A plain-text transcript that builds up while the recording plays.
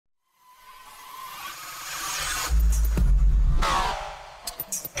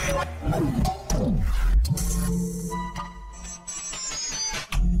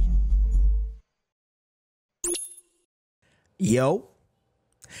Yo.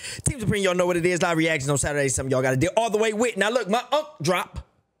 Team Supreme, y'all know what it is. Live reactions on Saturdays. Some of y'all got to deal all the way with. Now, look, my uncle drop.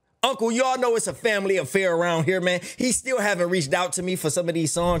 Uncle, y'all know it's a family affair around here, man. He still haven't reached out to me for some of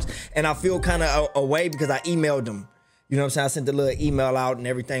these songs, and I feel kind of away because I emailed him. You know what I'm saying? I sent a little email out and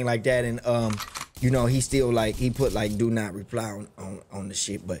everything like that, and, you know, he still, like, he put, like, do not reply on the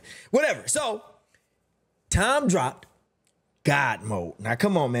shit, but whatever. So, Tom dropped God Mode. Now,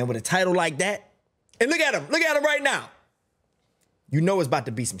 come on, man, with a title like that. And look at him. Look at him right now. You know it's about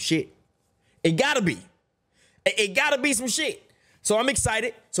to be some shit. It gotta be. It gotta be some shit. So I'm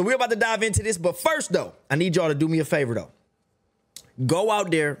excited. So we're about to dive into this. But first, though, I need y'all to do me a favor, though. Go out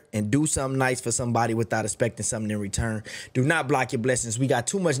there and do something nice for somebody without expecting something in return. Do not block your blessings. We got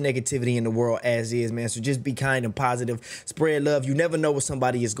too much negativity in the world as is, man. So just be kind and positive. Spread love. You never know what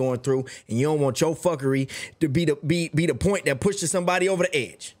somebody is going through, and you don't want your fuckery to be the point that pushes somebody over the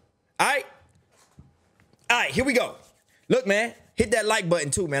edge. All right? All right, here we go. Look, man. Hit that like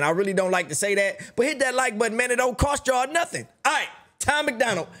button too, man. I really don't like to say that, but hit that like button, man. It don't cost y'all nothing. All right, Tom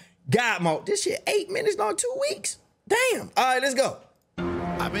MacDonald, God Mode. This shit 8 minutes long, 2 weeks. Damn. All right, let's go.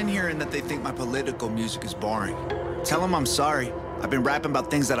 I've been hearing that they think my political music is boring. Tell them I'm sorry. I've been rapping about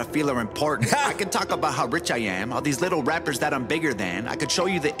things that I feel are important. I can talk about how rich I am, all these little rappers that I'm bigger than. I could show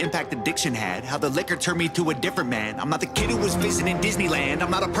you the impact addiction had, how the liquor turned me to a different man. I'm not the kid who was visiting Disneyland. I'm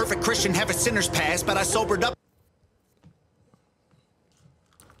not a perfect Christian, have a sinner's past, but I sobered up.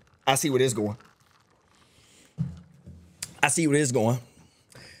 I see where this going. I see where this going.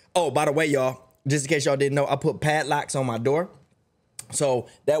 Oh, by the way, y'all, just in case y'all didn't know, I put padlocks on my door. So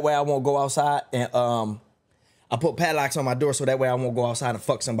that way I won't go outside and I put padlocks on my door so that way I won't go outside and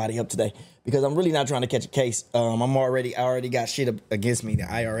fuck somebody up today. Because I'm really not trying to catch a case. I already got shit against me. The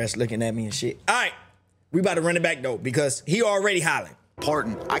IRS looking at me and shit. All right. We about to run it back though, because he already hollering.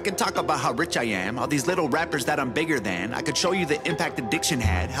 I could talk about how rich I am, all these little rappers that I'm bigger than. I could show you the impact addiction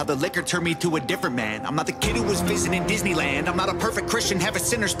had, how the liquor turned me to a different man. I'm not the kid who was visiting Disneyland. I'm not a perfect Christian, have a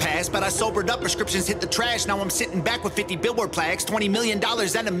sinner's past, but I sobered up, prescriptions hit the trash. Now I'm sitting back with 50 billboard plaques, $20 million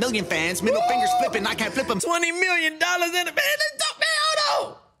and a million fans. Middle fingers flipping, I can't flip them. $20 million and a man.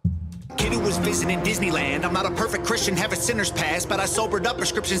 Hold on. Kid who was visiting Disneyland. I'm not a perfect Christian, have a sinner's past, but I sobered up,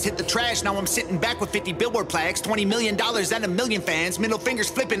 prescriptions hit the trash. Now I'm sitting back with 50 billboard plaques, $20 million and a million fans. Middle fingers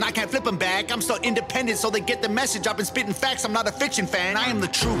flipping, I can't flip them back. I'm so independent, so they get the message. I've been spitting facts, I'm not a fiction fan. I am the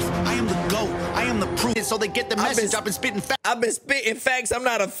truth, I am the GOAT, I am the proof, so they get the message. I've been spitting facts. I've been spitting facts, I'm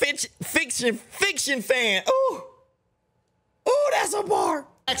not a fiction fan. Ooh, that's a bar.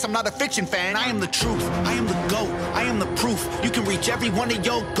 I'm not a fiction fan, I am the truth, I am the GOAT, I am the proof. You can reach every one of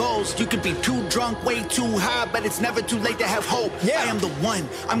your goals. You can be too drunk, way too high, but it's never too late to have hope. Yeah. I am the one,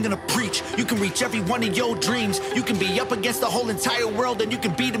 I'm gonna preach. You can reach every one of your dreams. You can be up against the whole entire world, and you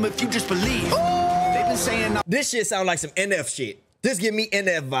can beat them if you just believe. They've been saying this shit sound like some NF shit. This give me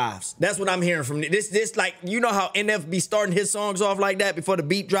NF vibes. That's what I'm hearing from this. Like, you know how NF be starting his songs off like that before the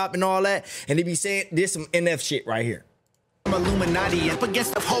beat drop and all that, and he be saying this some NF shit right here. I'm Illuminati, up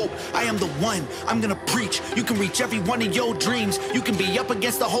against the hope. I am the one, I'm gonna preach. You can reach every one of your dreams. You can be up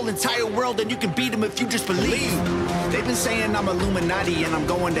against the whole entire world, and you can beat them if you just believe. They've been saying I'm Illuminati and I'm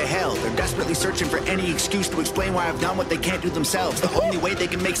going to hell. They're desperately searching for any excuse to explain why I've done what they can't do themselves. The only way they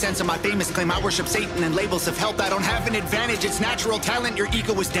can make sense of my famous claim, I worship Satan and labels of health. I don't have an advantage, it's natural talent. Your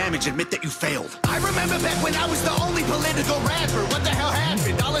ego is damaged, admit that you failed. I remember back when I was the only political rapper. What the hell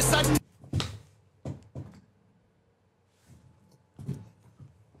happened? All of a sudden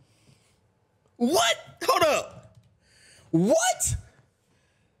What? Hold up. What?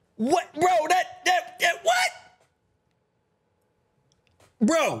 What, bro? That what?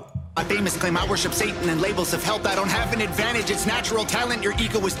 Bro. My famous claim, I worship Satan and labels of health. I don't have an advantage, it's natural talent. Your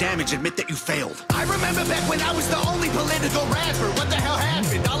ego is damaged, admit that you failed. I remember back when I was the only political rapper. What the hell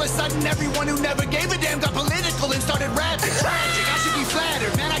happened? All of a sudden, everyone who never gave a damn got political and started rapping. Tragic, I should be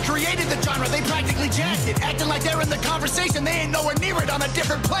flattered. Man, I created the genre, they practically jacked it. Acting like they're in the conversation, they ain't nowhere near it, on a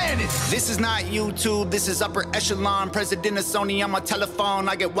different planet. This is not YouTube, this is upper echelon. President of Sony on my telephone.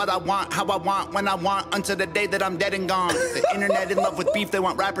 I get what I want, how I want, when I want, until the day that I'm dead and gone. The internet in love with beef, they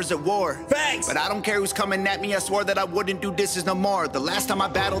want rappers at war. Thanks. But I don't care who's coming at me, I swore that I wouldn't do this no more. The last time I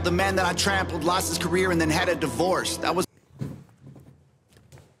battled the man that I trampled, lost his career and then had a divorce. That was...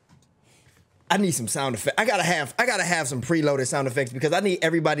 I need some sound effects. I gotta have some preloaded sound effects because I need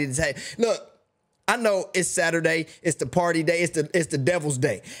everybody to say, look, I know it's Saturday, it's the party day, it's the devil's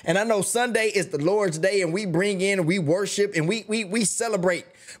day. And I know Sunday is the Lord's day, and we bring in, we worship, and we celebrate.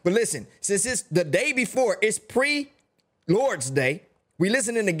 But listen, since it's the day before, it's pre-Lord's Day, we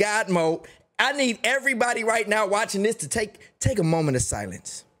listening to God Mode. I need everybody right now watching this to take a moment of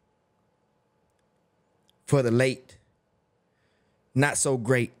silence for the late, not so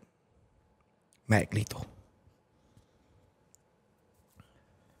great Mac Lethal.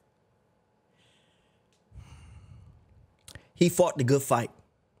 He fought the good fight.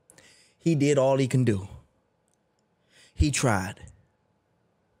 He did all he can do. He tried.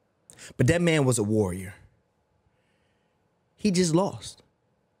 But that man was a warrior. He just lost.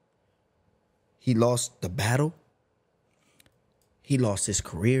 He lost the battle. He lost his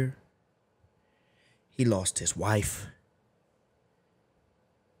career. He lost his wife.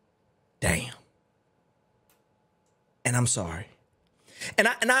 Damn. And I'm sorry. And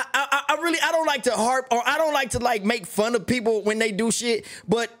I really don't like to harp, or I don't like to like make fun of people when they do shit,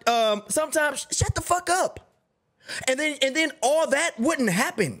 but sometimes shut the fuck up. And then all that wouldn't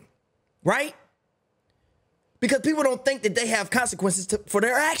happen, right? Because people don't think that they have consequences for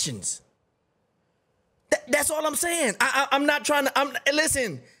their actions. That's all I'm saying. I'm not trying to,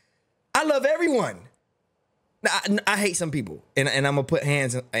 listen, I love everyone. I hate some people, and I'm gonna put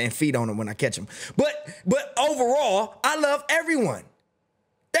hands and feet on them when I catch them. But overall, I love everyone.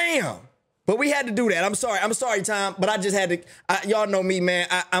 Damn. But we had to do that. I'm sorry, Tom, but I just had to. Y'all know me, man.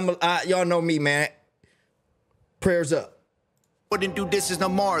 Y'all know me, man. Prayers up. Wouldn't do this no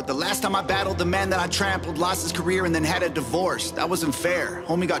more. The last time I battled, the man that I trampled lost his career and then had a divorce. That wasn't fair.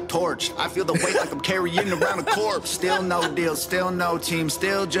 Homie got torched. I feel the weight like I'm carrying around a corpse. Still no deal, still no team,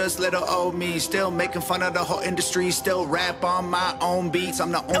 still just little old me. Still making fun of the whole industry, still rap on my own beats.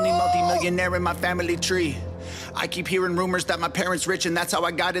 I'm the only multi-millionaire in my family tree. I keep hearing rumors that my parents rich and that's how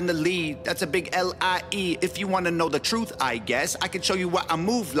I got in the lead. That's a big L-I-E. If you want to know the truth, I guess I can show you why I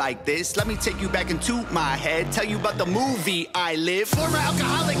move like this. Let me take you back into my head, tell you about the movie I live. Former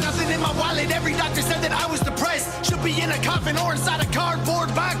alcoholic, nothing in my wallet. Every doctor said that I was depressed. Should be in a coffin or inside a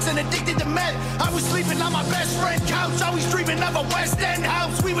cardboard box and addicted to meth. I was sleeping on my best friend couch, always dreaming of a West End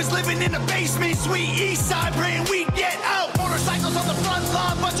house. We was living in the basement, sweet east side, praying we'd get out. Motorcycles on the front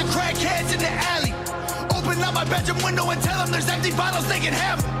lawn, bunch of crackheads in the alley. Open up my bedroom window and tell them there's empty bottles they can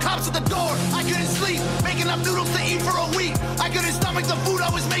have. Cops at the door, I couldn't sleep, making up noodles to eat for a week. I couldn't stomach the food I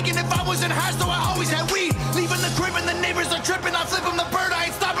was making if I wasn't high, so I always had weed. Leaving the crib and the neighbors are tripping, I flip them the bird, I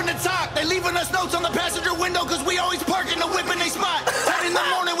ain't stopping to talk. They leaving us notes on the passenger window, cause we always park in the whip in they spot. 10 in the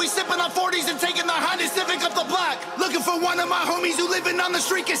morning, we sipping on 40s and taking the Honda Civic up the block. Looking for one of my homies who living on the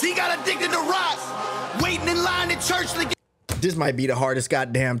street, cause he got addicted to rocks. Waiting in line at church to get... This might be the hardest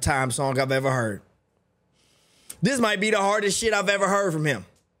goddamn time song I've ever heard. This might be the hardest shit I've ever heard from him.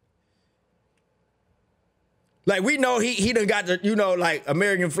 Like, we know he done got the, you know, like,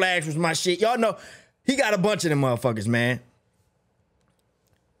 American Flags was my shit. Y'all know he got a bunch of them motherfuckers, man.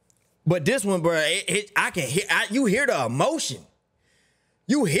 But this one, bro, I can hear, you hear the emotion.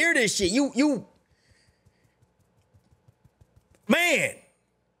 You hear this shit. You, man.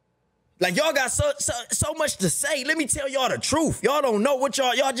 Like, y'all got so much to say. Let me tell y'all the truth. Y'all don't know what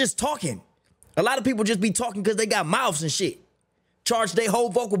y'all just talking. A lot of people just be talking because they got mouths and shit. Charge their whole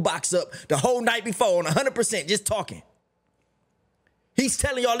vocal box up the whole night before on 100%, just talking. He's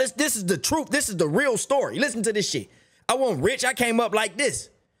telling y'all this is the truth. This is the real story. Listen to this shit. I wasn't rich. I came up like this.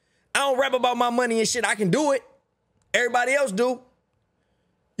 I don't rap about my money and shit. I can do it. Everybody else do.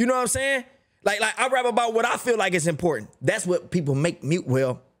 You know what I'm saying? Like I rap about what I feel like is important. That's what people make mute.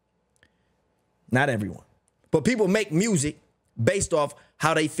 Well, not everyone, but people make music based off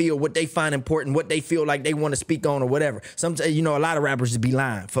how they feel, what they find important, what they feel like they want to speak on or whatever. Sometimes, you know, a lot of rappers just be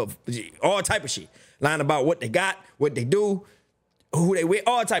lying for all type of shit. Lying about what they got, what they do, who they with,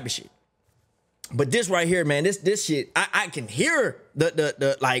 all type of shit. But this right here, man, this shit, I can hear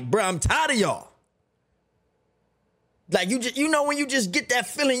the like, bro, I'm tired of y'all. Like, you know, when you just get that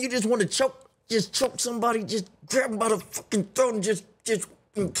feeling, you just want to choke somebody, just grab them by the fucking throat and just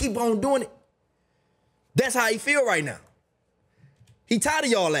keep on doing it. That's how he feel right now. He tired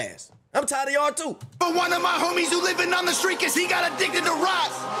of y'all ass. I'm tired of y'all too. But one of my homies who living on the street cause he got addicted to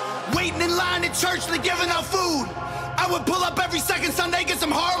rocks. Waiting in line at church, they giving out food. I would pull up every second Sunday, get some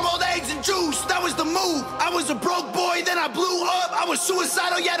hard-boiled eggs and juice. That was the move. I was a broke boy, then I blew up. I was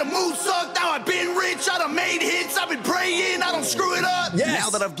suicidal, yeah, the mood sucked. Now I've been rich, I done made hits. I've been praying, I don't screw it up. Yes. Now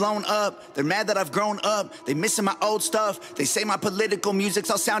that I've blown up, they're mad that I've grown up. They missing my old stuff. They say my political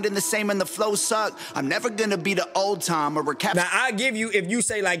music's all sounding the same and the flow suck. I'm never gonna be the old Tom or recap. Now, I give you, if you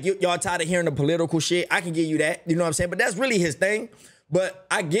say like y'all tired of hearing the political shit, I can give you that. You know what I'm saying? But that's really his thing. But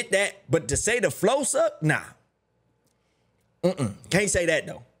I get that. But to say the flow suck, nah. Can't say that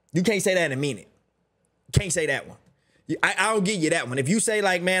though. You can't say that and mean it. Can't say that one. I don't give you that one. If you say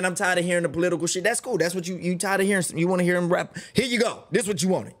like, man, I'm tired of hearing the political shit, that's cool. That's what you tired of hearing. You want to hear him rap. Here you go. This is what you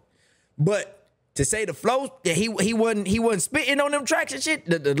wanted. But to say the flow, that he wasn't spitting on them tracks and shit,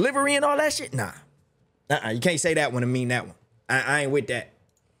 the delivery and all that shit, nah. You can't say that one and mean that one. I ain't with that.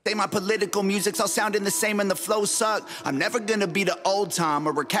 Say my political music's all sounding the same and the flows suck. I'm never gonna be the old Tom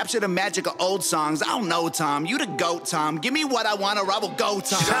or recapture the magic of old songs. I don't know, Tom. You the GOAT, Tom. Give me what I want or I will go,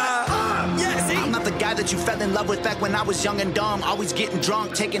 Tom. Yeah, see? I'm not the guy that you fell in love with back when I was young and dumb. Always getting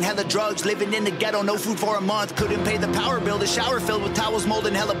drunk, taking hella drugs, living in the ghetto, no food for a month. Couldn't pay the power bill, the shower filled with towels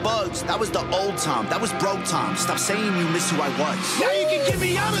molding hella bugs. That was the old Tom. That was broke Tom. Stop saying you miss who I was. Now you can get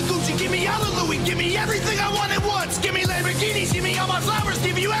me out of Gucci, get me out of Louis, give me everything I want at once. Give me Lamborghinis, give me all my flowers,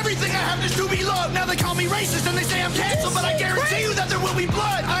 give you everything I have just to be loved. Now they call me racist and they say I'm canceled, but I guarantee you that there will be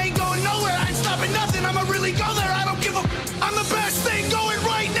blood. I ain't going nowhere, I ain't stopping nothing. I'ma really go there, I don't give a. I'm the best thing going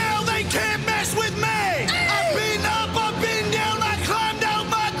right now, they can't mess with me. I've been up, I've been down, I climbed out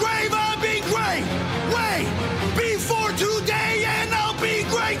my grave, I've been great. Way before today, and I'll be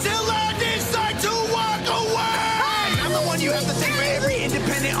great till I decide to walk away. I'm the one you have to thank for every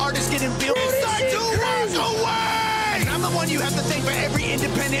independent artist getting built. Decide to walk away. I'm the one you have to thank for every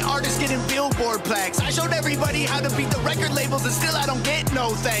independent artist getting Billboard plaques. I showed everybody how to beat the record labels and still I don't get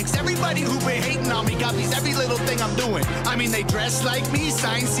no thanks. Everybody who been hating on me copies every little thing I'm doing. I mean, they dress like me,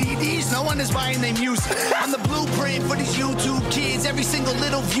 sign CDs, no one is buying their music. I'm the blueprint for these YouTube kids. Every single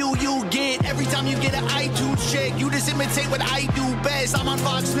little view you get, every time you get an iTunes check, you just imitate what I do best. I'm on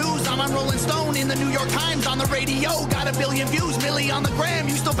Fox News, I'm on Rolling Stone, in the New York Times, on the radio, got 1 billion views, milli on the gram.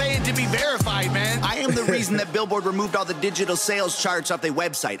 You still paying to be verified, man. I am the reason that Billboard removed all the digital sales charts off their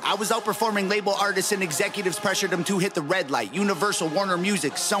website. I was outperforming label artists and executives pressured them to hit the red light. Universal, Warner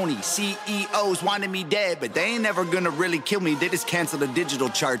Music, Sony, CEOs wanted me dead, but they ain't never gonna really kill me. They just cancel the digital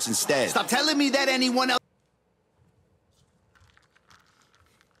charts instead. Stop telling me that anyone else.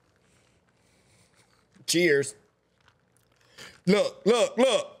 Cheers. Look.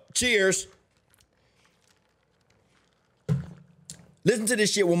 Cheers. Listen to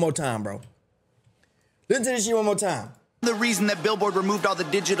this shit one more time, bro. Listen to this shit one more time. The reason that Billboard removed all the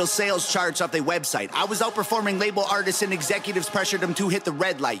digital sales charts off their website. I was outperforming label artists and executives pressured them to hit the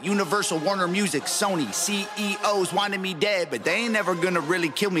red light. Universal, Warner Music, Sony, CEOs wanted me dead, but they ain't never gonna really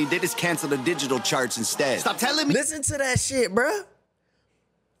kill me. They just cancel the digital charts instead. Stop telling me. Listen to that shit, bruh.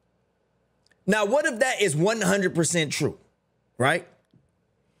 Now, what if that is 100% true, right?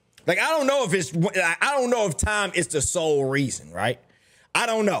 Like, I don't know if time is the sole reason, right? I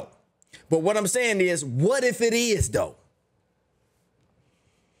don't know. But what I'm saying is, what if it is, though?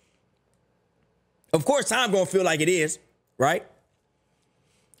 Of course, time gonna feel like it is, right?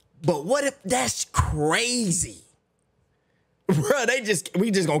 But what if that's crazy? Bruh, we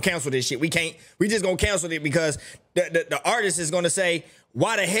just gonna cancel this shit. We just gonna cancel it because the artist is gonna say,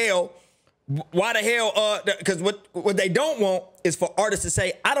 why the hell, because what they don't want is for artists to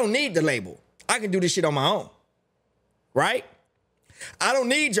say, I don't need the label. I can do this shit on my own, right? I don't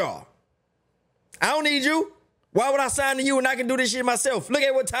need y'all. I don't need you. Why would I sign to you and I can do this shit myself? Look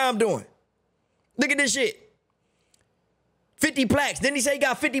at what Tom doing. Look at this shit. 50 plaques. Didn't he say he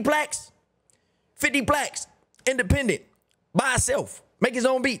got 50 plaques? 50 plaques. Independent. By himself. Make his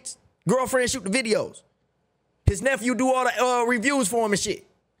own beats. Girlfriend shoot the videos. His nephew do all the reviews for him and shit.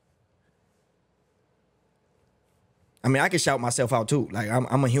 I mean, I can shout myself out too. Like,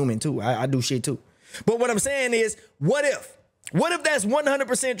 I'm a human too. I do shit too. But what I'm saying is, what if? What if that's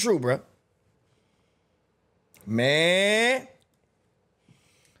 100% true, bro? Man.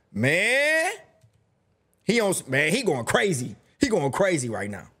 He going crazy. He going crazy right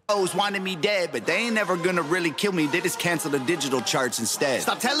now. Wanted me dead, but they ain't never gonna really kill me. They just cancel the digital charts instead.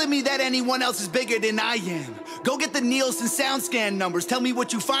 Stop telling me that anyone else is bigger than I am. Go get the Nielsen SoundScan numbers. Tell me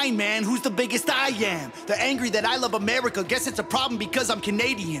what you find, man. Who's the biggest I am? They're angry that I love America. Guess it's a problem because I'm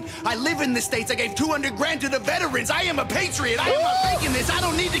Canadian. I live in the States. I gave 200 grand to the veterans. I am a patriot. I am not faking this. I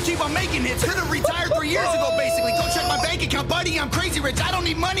don't need to keep on making hits. Could've retired 3 years ago, basically. Go check my bank account, buddy. I'm crazy rich. I don't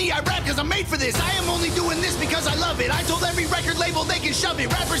need money. I rap because I'm made for this. I am only doing this because I love it. I told every record label they can shove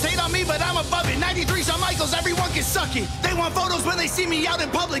it. Rappers hate on me, but I'm above it. 93 Shawn Michaels, everyone can suck it. They want photos when they see me out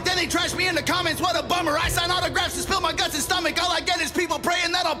in public, then they trash me in the comments. What a bummer. I sign autographs to spill my guts and stomach. All I get is people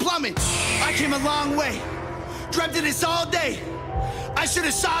praying that I'll plummet. I came a long way, dreamt of this all day. I should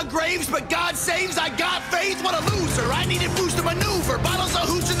have saw graves, but God saves. I got faith. What a loser. I needed boost to maneuver. Bottles of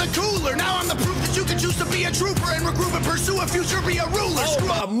hooch in the cooler. Now I'm the proof that you can choose to be a trooper and regroup and pursue a future, be a ruler. Oh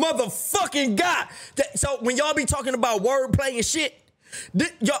my motherfucking God. So when y'all be talking about wordplay and shit,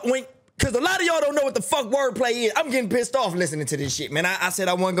 because a lot of y'all don't know what the fuck wordplay is. I'm getting pissed off listening to this shit, man. I said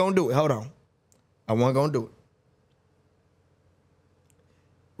I wasn't gonna do it. Hold on. I wasn't gonna do it.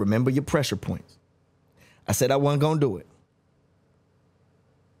 Remember your pressure points. I said I wasn't gonna do it.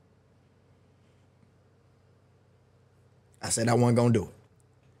 I said I wasn't gonna do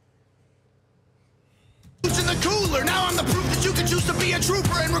it. In the cooler. Now I'm the proof that Cause you can choose to be a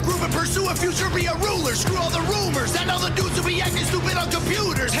trooper and recruit and pursue a future, be a ruler. Screw all the rumors and all the dudes who be acting stupid on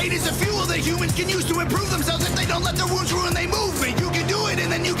computers. Hate is a fuel that humans can use to improve themselves if they don't let their wounds ruin their movement. You can do it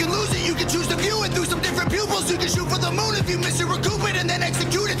and then you can lose it. You can choose to view it through some different pupils. You can shoot for the moon if you miss it, recoup it, and then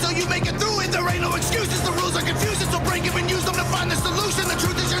execute it till you make it through it. There ain't no excuses, the rules are confusing, so break them and use them to find the solution. The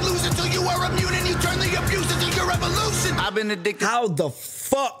truth is you're losing till you are immune and you turn the abuse into your revolution. I've been addicted. How the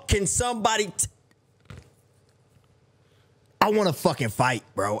fuck can somebody... I want to fucking fight,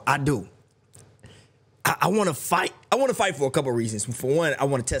 bro. I do. I want to fight. I want to fight for a couple reasons. For one, I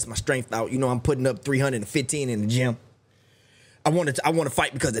want to test my strength out. You know, I'm putting up 315 in the gym. I want to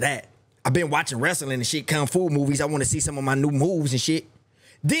fight because of that. I've been watching wrestling and shit, kung fu movies. I want to see some of my new moves and shit.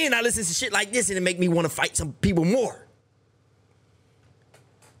 Then I listen to shit like this and it make me want to fight some people more.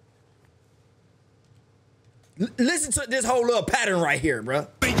 Listen to this whole little pattern right here, bro.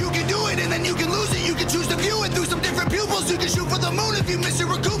 You can do it and then you can lose it. You can choose to view it through some different pupils. You can shoot for the moon if you miss it,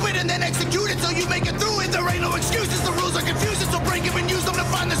 recoup it, and then execute it till you make it through it. There ain't no excuses, the rules are confusing, so break them and use them to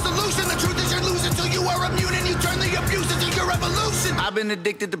find the solution. The truth is you're losing till you are immune and you turn the abuse into your revolution. I've been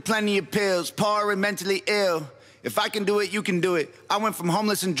addicted to plenty of pills, poor and mentally ill. If I can do it, you can do it. I went from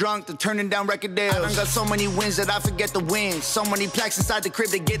homeless and drunk to turning down record deals. I done got so many wins that I forget the wins. So many plaques inside the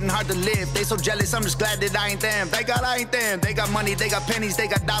crib, they getting hard to live. They so jealous, I'm just glad that I ain't them. Thank God I ain't them. They got money, they got pennies, they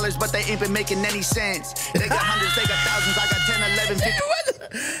got dollars, but they ain't been making any sense. They got hundreds, they got thousands, I got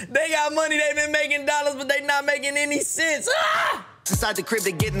 10, 11, 50. They got money, they been making dollars, but they not making any sense. Ah! Inside the crib,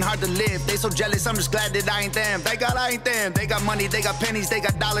 they getting hard to live. They so jealous, I'm just glad that I ain't them. Thank God I ain't them. They got money, they got pennies, they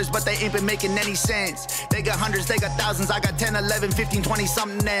got dollars, but they ain't been making any sense. They got hundreds, they got thousands, I got 10, 11, 15, 20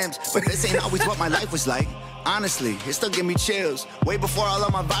 something names. But this ain't always what my life was like. Honestly, it still give me chills. Way before all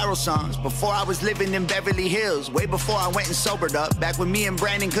of my viral songs, before I was living in Beverly Hills, way before I went and sobered up, back when me and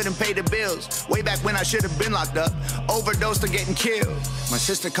Brandon couldn't pay the bills, way back when I should have been locked up, overdosed or getting killed. My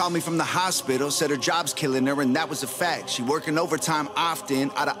sister called me from the hospital, said her job's killing her, and that was a fact. She working overtime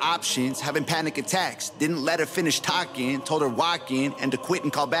often, out of options, having panic attacks. Didn't let her finish talking, told her walk in and to quit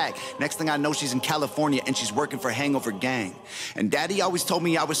and call back. Next thing I know, she's in California and she's working for Hangover Gang. And Daddy always told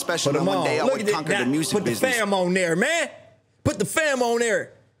me I was special, and one day I would conquer the music business. Fam on there, man. Put the fam on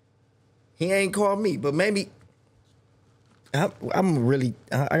there. He ain't called me, but maybe I'm really.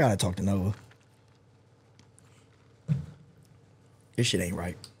 I gotta talk to Nova. This shit ain't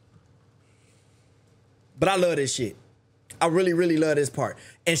right. But I love this shit. I really, really love this part.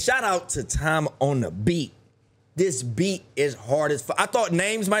 And shout out to Tom on the beat. This beat is hard as fuck. I thought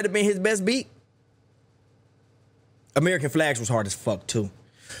Names might have been his best beat. American Flags was hard as fuck too.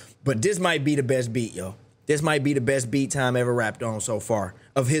 But this might be the best beat, yo. This might be the best beat Time ever rapped on so far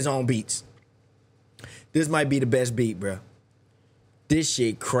of his own beats. This might be the best beat, bro. This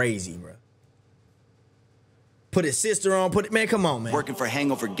shit crazy, bro. Put his sister on, man, come on, man. Working for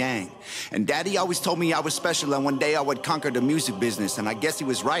Hangover Gang. And Daddy always told me I was special and one day I would conquer the music business. And I guess he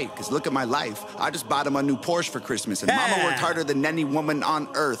was right, because look at my life. I just bought him a new Porsche for Christmas. And Mama worked harder than any woman on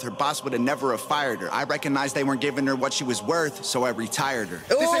earth. Her boss would have never have fired her. I recognized they weren't giving her what she was worth, so I retired her.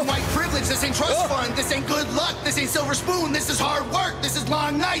 Ooh. This ain't white privilege, this ain't trust fund. This ain't good luck, this ain't silver spoon. This is hard work, this is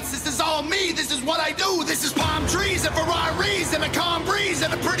long nights. This is all me, this is what I do. This is palm trees and Ferraris and a calm breeze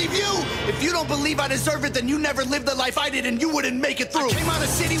and a pretty view. If you don't believe I deserve it, then you never lived the life I did and you wouldn't make it through. I came out of a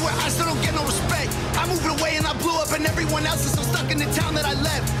city where I still don't get no respect. I moved away and I blew up and everyone else is still stuck in the town that I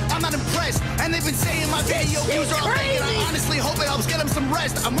left. I'm not impressed and they've been saying my video views are all fake and I honestly hope it helps get them some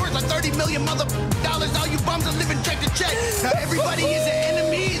rest. I'm worth like 30 million dollars. All you bums are living check to check. Now everybody is an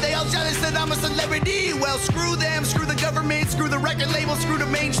enemy. They all jealous that I'm a celebrity. Well, screw them, screw the government, screw the record label, screw the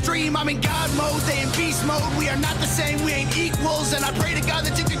mainstream. I'm in God mode, they in beast mode. We are not the same, we ain't equals. And I pray to God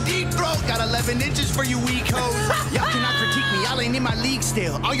that you can deep throat. Got 11 inches for you weak hoes. Y'all cannot critique me, y'all ain't in my league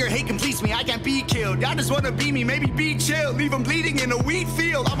still. All your hate completes me, I can't be killed. Y'all just wanna be me, maybe be chill. Leave them bleeding in a wheat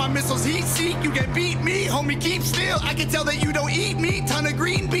field. All my missiles heat seek, you can beat me. Homie, keep still. I can tell that you don't eat meat. Ton of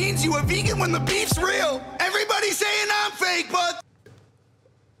green beans, you a vegan when the beef's real. Everybody saying I'm fake, but...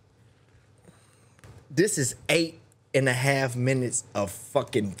 This is 8.5 minutes of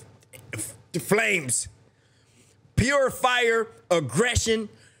fucking flames. Pure fire, aggression,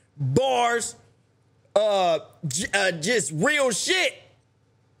 bars, just real shit.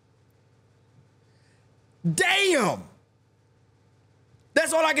 Damn.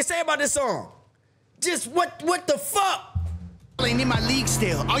 That's all I can say about this song. Just what the fuck? Ain't in my league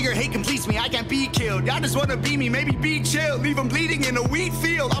still. All your hate completes me, I can't be killed. Y'all just wanna be me, maybe be chill. Leave them bleeding in a wheat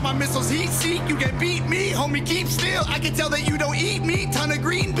field. All my missiles heat seek, you can beat me. Homie, keep still. I can tell that you don't eat meat. Ton of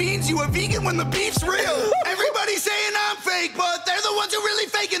green beans, you a vegan when the beef's real. Everybody saying I'm fake, but they're the ones who really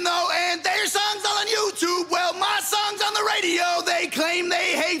faking though. And their songs all on YouTube. Well, my songs on on the radio, they claim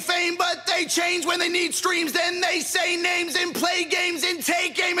they hate fame, but they change when they need streams. Then they say names and play games and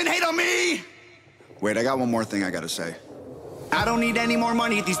take aim and hate on me. Wait, I got one more thing I gotta say. I don't need any more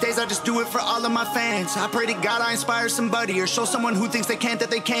money. These days I just do it for all of my fans. I pray to God I inspire somebody or show someone who thinks they can't that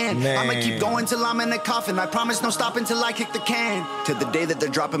they can. Man. I'ma keep going till I'm in a coffin. I promise no stopping till I kick the can. To the day that they're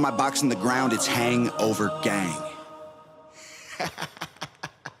dropping my box in the ground, it's Hangover Gang.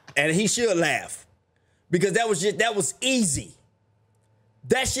 And he should laugh. Because that was easy.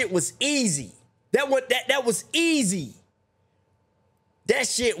 That shit was easy. That was easy. That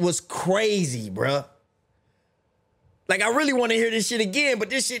shit was crazy, bruh. Like, I really want to hear this shit again, but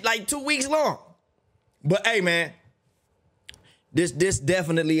this shit like 2 weeks long. But hey, man, this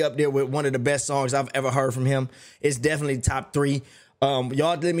definitely up there with one of the best songs I've ever heard from him. It's definitely top 3.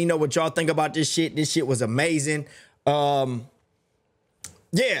 Y'all let me know what y'all think about this shit. This shit was amazing.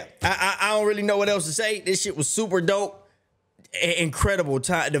 Yeah, I don't really know what else to say. This shit was super dope. Incredible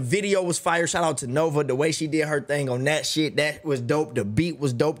time. The video was fire. Shout out to Nova. The way she did her thing on that shit, that was dope. The beat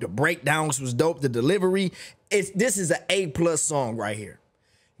was dope. The breakdowns was dope. The delivery. This is an A+ song right here.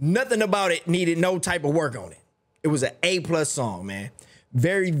 Nothing about it needed no type of work on it. It was an A+ song, man.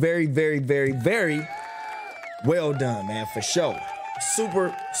 Very, very, very, very, very well done, man, for sure.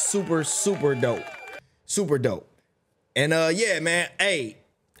 Super, super, super dope. Super dope. And yeah, man, hey,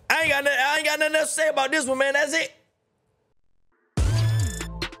 I ain't got nothing else to say about this one, man. That's it.